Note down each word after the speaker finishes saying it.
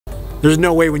There's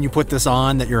no way when you put this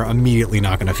on that you're immediately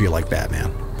not going to feel like Batman.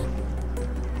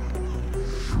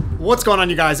 What's going on,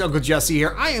 you guys? UncleJessy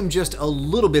here. I am just a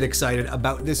little bit excited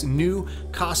about this new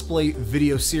cosplay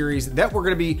video series that we're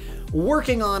going to be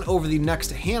working on over the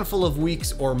next handful of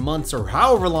weeks or months or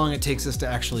however long it takes us to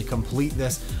actually complete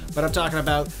this. But I'm talking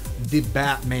about the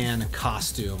Batman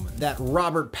costume, that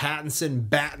Robert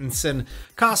Pattinson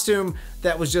costume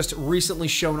that was just recently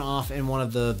shown off in one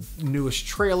of the newest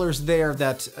trailers there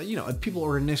that, you know, people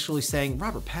were initially saying,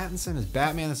 Robert Pattinson as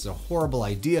Batman, this is a horrible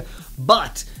idea,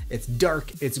 but it's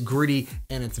dark, it's gritty,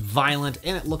 and it's violent,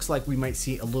 and it looks like we might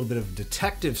see a little bit of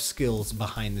detective skills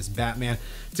behind this Batman.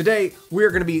 Today, we're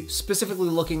going to be specifically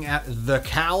looking at the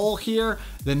cowl here,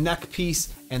 the neck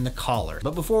piece, and the collar.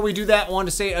 But before we do that, I want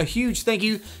to say a huge thank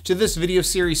you to this video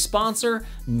series sponsor,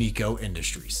 Nikko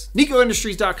Industries.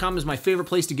 NikkoIndustries.com is my favorite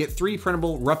place to get 3D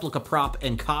printable replica prop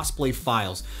and cosplay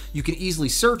files. You can easily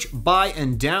search, buy,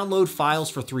 and download files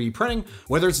for 3D printing.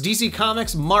 Whether it's DC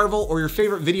Comics, Marvel, or your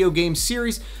favorite video game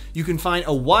series, you can find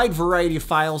a wide variety of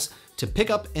files to pick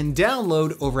up and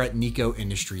download over at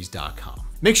NikkoIndustries.com.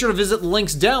 Make sure to visit the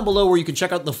links down below where you can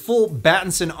check out the full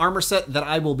Pattinson armor set that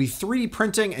I will be 3D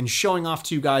printing and showing off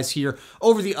to you guys here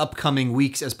over the upcoming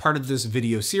weeks as part of this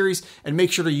video series. And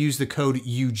make sure to use the code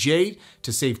UJADE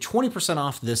to save 20%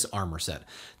 off this armor set.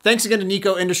 Thanks again to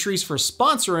Nikko Industries for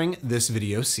sponsoring this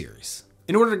video series.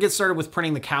 In order to get started with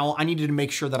printing the cowl, I needed to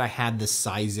make sure that I had the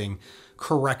sizing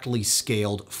correctly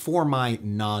scaled for my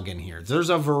noggin here.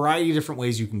 There's a variety of different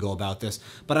ways you can go about this,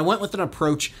 but I went with an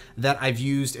approach that I've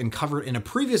used and covered in a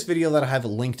previous video that I have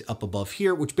linked up above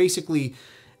here, which basically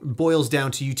boils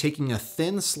down to you taking a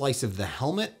thin slice of the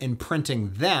helmet and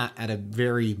printing that at a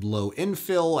very low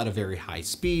infill, at a very high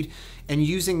speed, and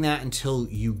using that until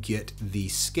you get the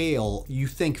scale you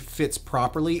think fits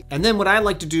properly. And then what I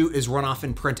like to do is run off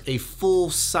and print a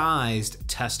full-sized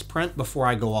test print before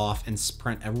I go off and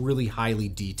print a really highly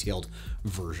detailed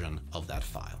version of that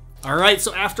file. All right,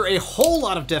 so after a whole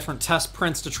lot of different test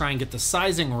prints to try and get the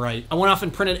sizing right, I went off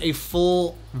and printed a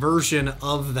full version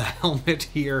of the helmet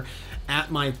here at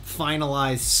my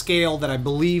finalized scale that I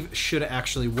believe should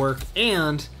actually work,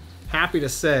 and happy to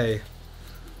say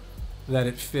that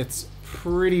it fits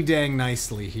pretty dang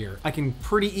nicely here. I can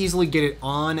pretty easily get it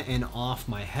on and off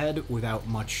my head without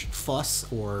much fuss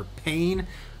or pain, I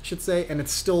should say, and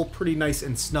it's still pretty nice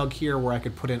and snug here where I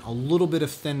could put in a little bit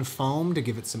of thin foam to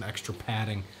give it some extra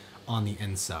padding on the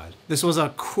inside. This was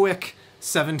a quick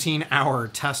 17-hour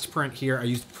test print here. I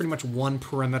used pretty much one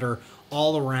perimeter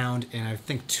all around, and I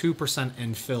think 2%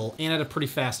 infill, and at a pretty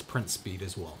fast print speed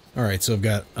as well. All right, so I've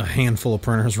got a handful of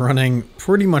printers running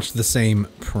pretty much the same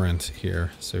print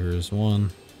here. So here's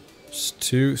one, just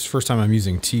two. It's the first time I'm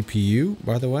using TPU,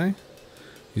 by the way.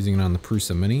 Using it on the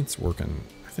Prusa Mini. It's working,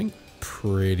 I think,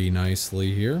 pretty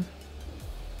nicely here.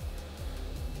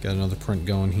 Got another print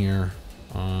going here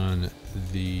on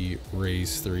the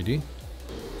Raise3D.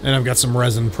 And I've got some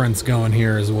resin prints going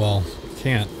here as well.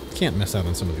 Can't miss out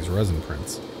on some of these resin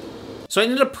prints. So I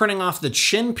ended up printing off the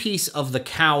chin piece of the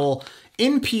cowl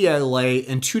in PLA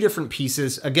in two different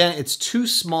pieces. Again, it's too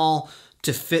small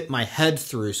to fit my head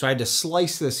through, so I had to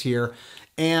slice this here.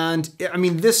 And I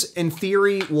mean, this in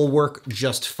theory will work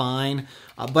just fine,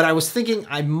 but I was thinking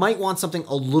I might want something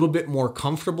a little bit more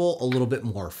comfortable, a little bit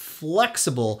more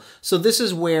flexible. So this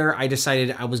is where I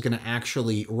decided I was gonna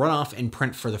actually run off and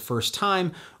print for the first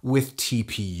time with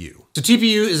TPU. So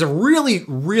TPU is a really,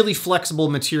 really flexible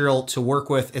material to work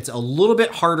with. It's a little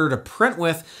bit harder to print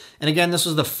with. And again, this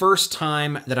was the first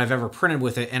time that I've ever printed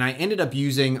with it, and I ended up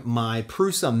using my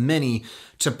Prusa Mini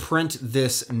to print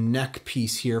this neck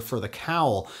piece here for the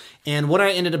cowl. And what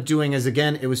I ended up doing is,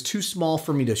 again, it was too small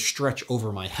for me to stretch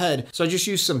over my head, so I just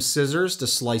used some scissors to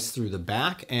slice through the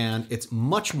back, and it's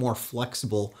much more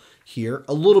flexible here,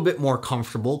 a little bit more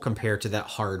comfortable compared to that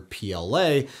hard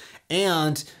PLA,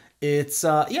 and it's,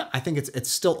 yeah, I think it's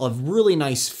still a really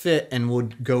nice fit and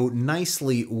would go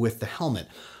nicely with the helmet.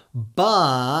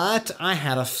 But I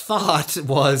had a thought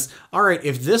was, all right,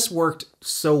 if this worked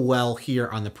so well here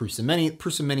on the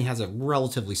Prusa Mini has a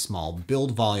relatively small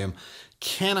build volume,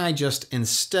 can I just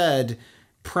instead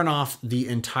print off the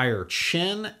entire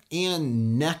chin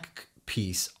and neck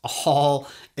piece all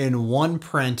in one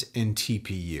print in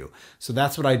TPU? So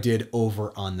that's what I did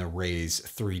over on the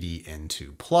Raise3D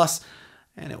N2 Plus,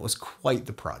 and it was quite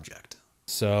the project.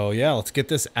 So yeah, let's get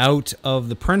this out of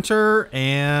the printer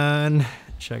and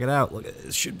check it out. Look,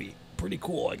 this should be pretty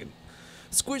cool. I can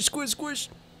squish, squish, squish.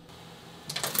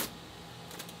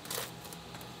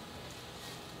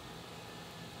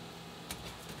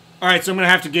 All right, so I'm gonna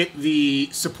have to get the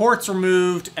supports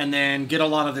removed and then get a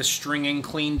lot of this stringing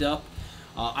cleaned up.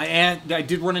 I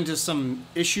did run into some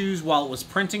issues while it was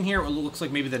printing here. It looks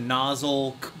like maybe the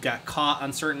nozzle got caught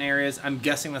on certain areas. I'm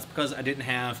guessing that's because I didn't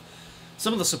have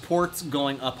some of the supports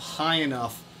going up high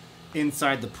enough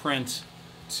inside the print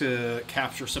to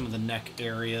capture some of the neck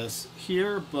areas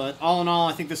here. But all in all,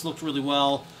 I think this looked really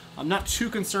well. I'm not too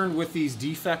concerned with these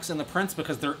defects in the prints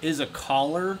because there is a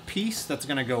collar piece that's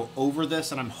going to go over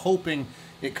this, and I'm hoping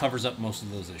it covers up most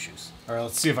of those issues. All right,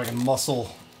 let's see if I can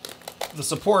muscle the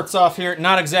supports off here.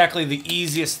 Not exactly the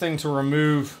easiest thing to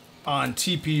remove on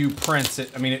TPU prints.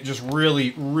 I mean, it just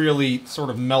really, really sort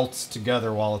of melts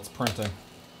together while it's printing.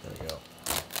 There we go.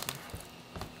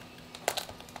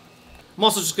 I'm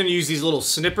also just going to use these little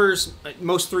snippers.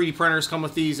 Most 3D printers come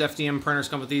with these. FDM printers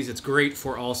come with these. It's great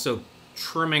for also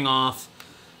trimming off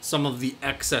some of the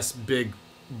excess big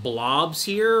blobs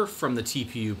here from the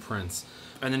TPU prints.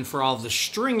 And then for all of the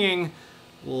stringing,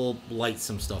 we'll light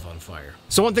some stuff on fire.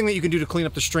 So one thing that you can do to clean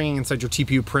up the stringing inside your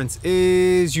TPU prints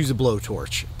is use a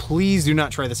blowtorch. Please do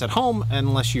not try this at home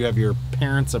unless you have your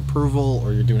parents' approval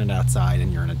or you're doing it outside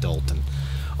and you're an adult and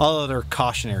all other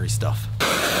cautionary stuff.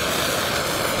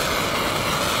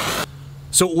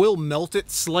 So it will melt it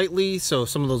slightly, so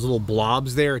some of those little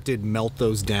blobs there, it did melt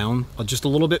those down just a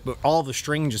little bit, but all the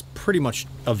string just pretty much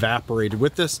evaporated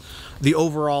with this. The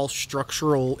overall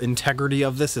structural integrity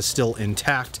of this is still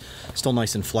intact, still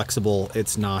nice and flexible.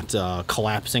 It's not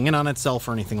collapsing in on itself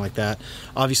or anything like that.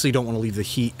 Obviously you don't want to leave the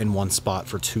heat in one spot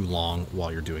for too long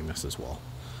while you're doing this as well.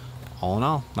 All in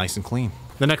all, nice and clean.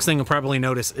 The next thing you'll probably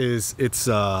notice is it's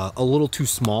a little too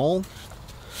small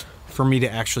for me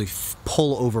to actually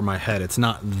pull over my head. It's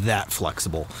not that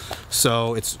flexible.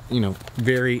 So it's, you know,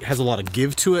 has a lot of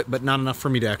give to it, but not enough for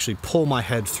me to actually pull my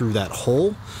head through that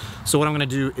hole. So what I'm gonna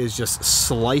do is just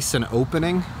slice an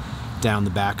opening down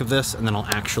the back of this, and then I'll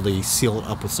actually seal it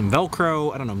up with some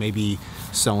Velcro. I don't know, maybe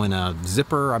sew in a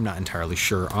zipper. I'm not entirely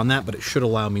sure on that, but it should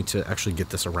allow me to actually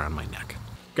get this around my neck.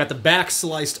 Got the back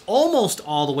sliced almost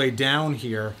all the way down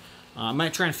here. I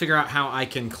might try and figure out how I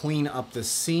can clean up the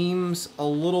seams a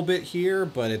little bit here,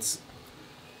 but it's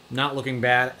not looking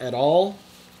bad at all.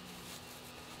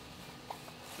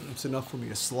 It's enough for me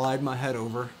to slide my head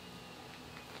over.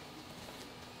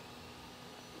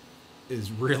 Is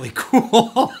really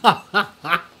cool.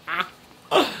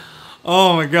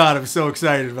 Oh my god, I'm so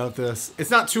excited about this.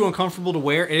 It's not too uncomfortable to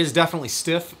wear. It is definitely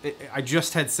stiff. I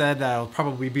just had said that I'll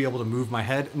probably be able to move my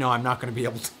head. No, I'm not going to be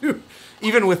able to.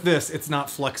 Even with this, it's not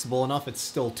flexible enough. It's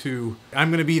still too...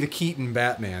 I'm going to be the Keaton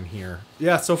Batman here.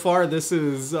 Yeah, so far this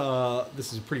is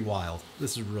pretty wild.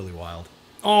 This is really wild.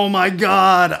 Oh my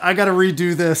god, I got to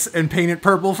redo this and paint it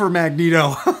purple for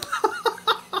Magneto.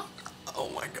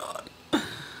 Oh my god.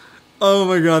 Oh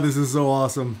my god, this is so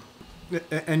awesome.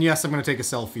 And yes, I'm going to take a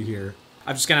selfie here.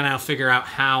 I'm just going to now figure out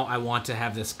how I want to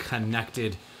have this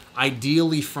connected,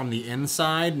 ideally from the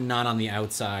inside, not on the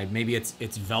outside. Maybe it's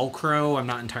Velcro, I'm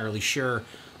not entirely sure,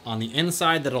 on the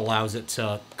inside that allows it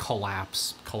to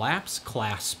clasp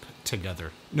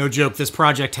together. No joke, this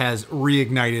project has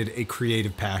reignited a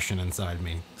creative passion inside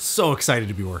me. So excited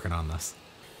to be working on this.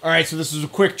 All right, so this is a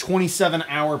quick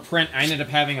 27-hour print. I ended up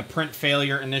having a print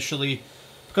failure initially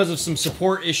because of some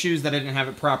support issues that I didn't have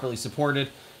it properly supported.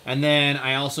 And then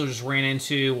I also just ran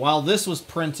into, while this was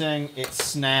printing, it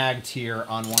snagged here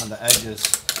on one of the edges.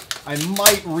 I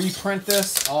might reprint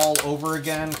this all over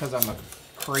again because I'm a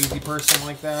crazy person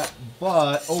like that.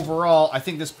 But overall, I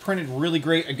think this printed really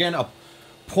great. Again, a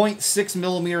 0.6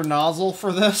 millimeter nozzle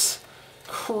for this.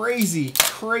 Crazy,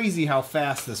 crazy how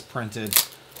fast this printed.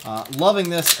 Loving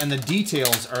this, and the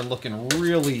details are looking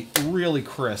really, really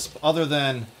crisp. Other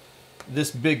than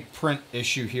this big print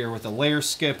issue here with a layer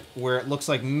skip where it looks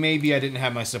like maybe I didn't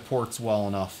have my supports well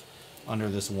enough under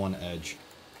this one edge.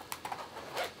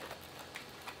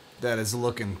 That is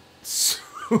looking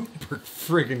super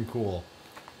friggin' cool.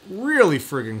 Really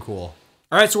friggin' cool.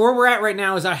 All right, so where we're at right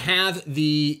now is I have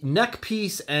the neck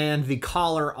piece and the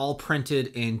collar all printed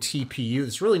in TPU.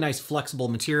 It's really nice, flexible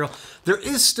material. There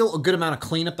is still a good amount of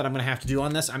cleanup that I'm gonna have to do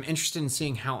on this. I'm interested in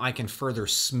seeing how I can further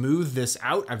smooth this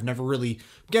out. I've never really,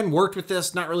 again, worked with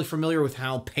this, not really familiar with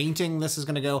how painting this is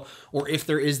gonna go, or if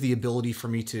there is the ability for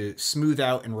me to smooth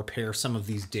out and repair some of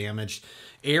these damaged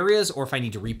areas, or if I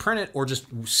need to reprint it, or just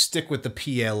stick with the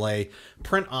PLA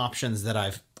print options that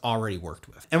I've already worked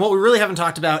with. And what we really haven't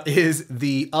talked about is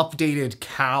the updated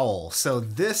cowl. So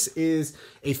this is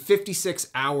a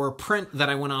 56-hour print that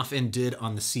I went off and did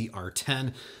on the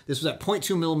CR10. This was at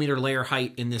 0.2 millimeter layer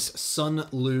height in this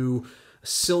Sunlu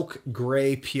Silk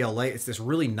Gray PLA. It's this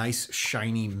really nice,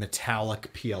 shiny,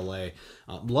 metallic PLA.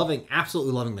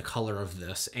 Absolutely loving the color of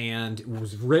this. And it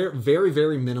was very,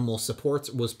 very minimal supports.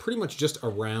 It was pretty much just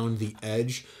around the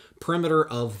edge perimeter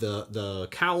of the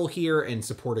cowl here and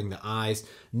supporting the eyes.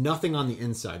 Nothing on the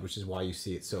inside, which is why you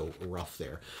see it so rough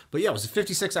there. But yeah, it was a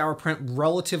 56-hour print,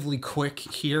 relatively quick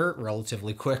here,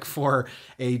 relatively quick for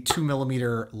a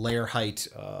 2mm layer height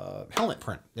helmet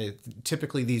print.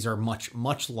 Typically, these are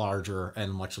much larger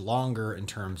and much longer in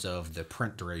terms of the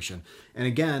print duration. And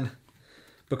again,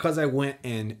 because I went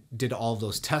and did all of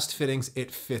those test fittings,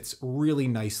 it fits really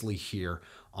nicely here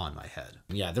on my head.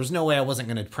 Yeah, there's no way I wasn't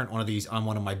gonna print one of these on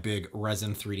one of my big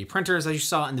resin 3D printers, as you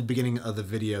saw in the beginning of the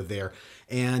video there.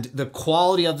 And the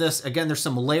quality of this, again, there's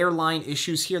some layer line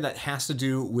issues here that has to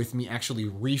do with me actually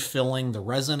refilling the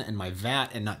resin in my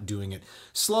vat and not doing it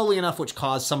slowly enough, which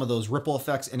caused some of those ripple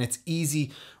effects. And it's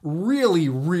easy,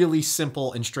 really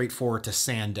simple and straightforward to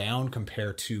sand down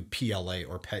compared to PLA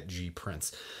or PETG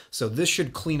prints. So this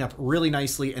should clean up really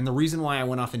nicely. And the reason why I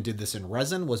went off and did this in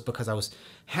resin was because I was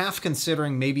half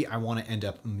considering maybe I want to end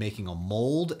up making a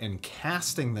mold and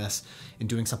casting this and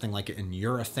doing something like it in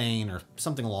urethane or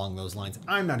something along those lines.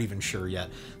 I'm not even sure yet.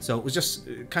 So it was just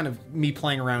kind of me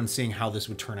playing around and seeing how this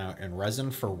would turn out in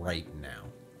resin for right now.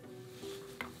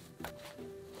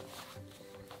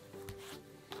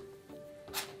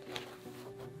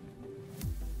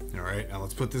 All right, now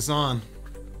let's put this on.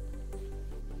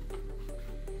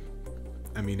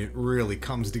 I mean, it really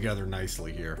comes together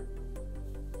nicely here.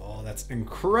 Oh, that's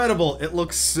incredible. It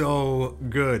looks so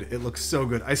good. It looks so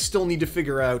good. I still need to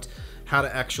figure out how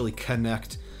to actually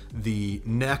connect the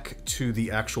neck to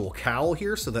the actual cowl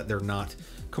here so that they're not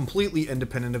completely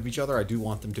independent of each other. I do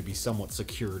want them to be somewhat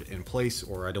secured in place,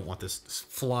 or I don't want this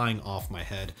flying off my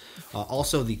head.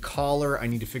 Also, the collar, I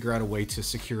need to figure out a way to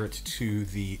secure it to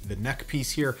the neck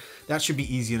piece here. That should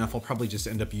be easy enough. I'll probably just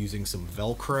end up using some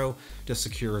Velcro to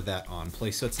secure that on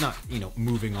place so it's not, you know,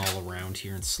 moving all around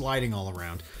here and sliding all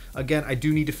around. Again, I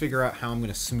do need to figure out how I'm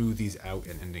going to smooth these out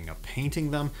and ending up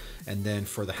painting them. And then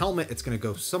for the helmet, it's going to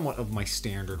go somewhat of my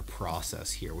standard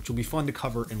process here, which will be fun to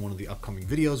cover in one of the upcoming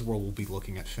videos where we'll be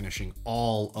looking at finishing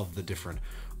all of the different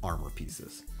armor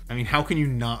pieces. I mean, how can you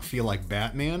not feel like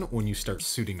Batman when you start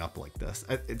suiting up like this?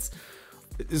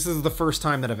 This is the first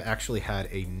time that I've actually had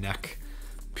a neck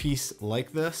piece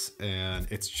like this, and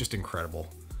it's just incredible.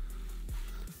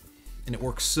 And it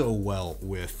works so well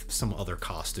with some other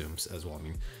costumes as well. I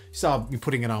mean, you saw me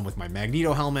putting it on with my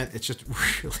Magneto helmet. It's just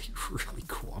really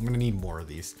cool. I'm gonna need more of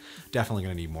these. Definitely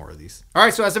gonna need more of these. All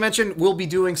right, so as I mentioned, we'll be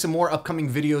doing some more upcoming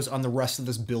videos on the rest of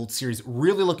this build series.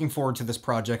 Really looking forward to this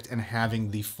project and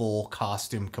having the full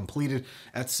costume completed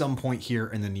at some point here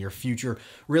in the near future.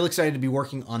 Real excited to be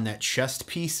working on that chest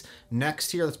piece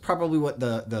next here. That's probably what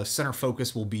the center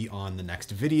focus will be on the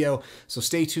next video. So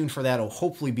stay tuned for that. It'll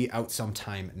hopefully be out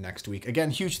sometime next week. Again,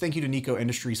 huge thank you to Nikko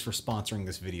Industries for sponsoring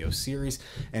this video series.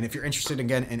 And if you're interested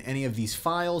again in any of these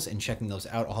files and checking those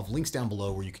out, I'll have links down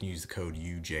below where you can use the code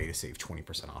UJ to save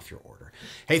 20% off your order.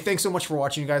 Hey, thanks so much for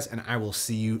watching, you guys, and I will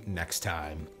see you next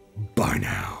time. Bye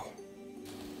now.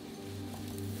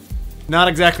 Not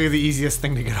exactly the easiest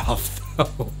thing to get off,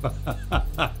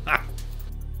 though.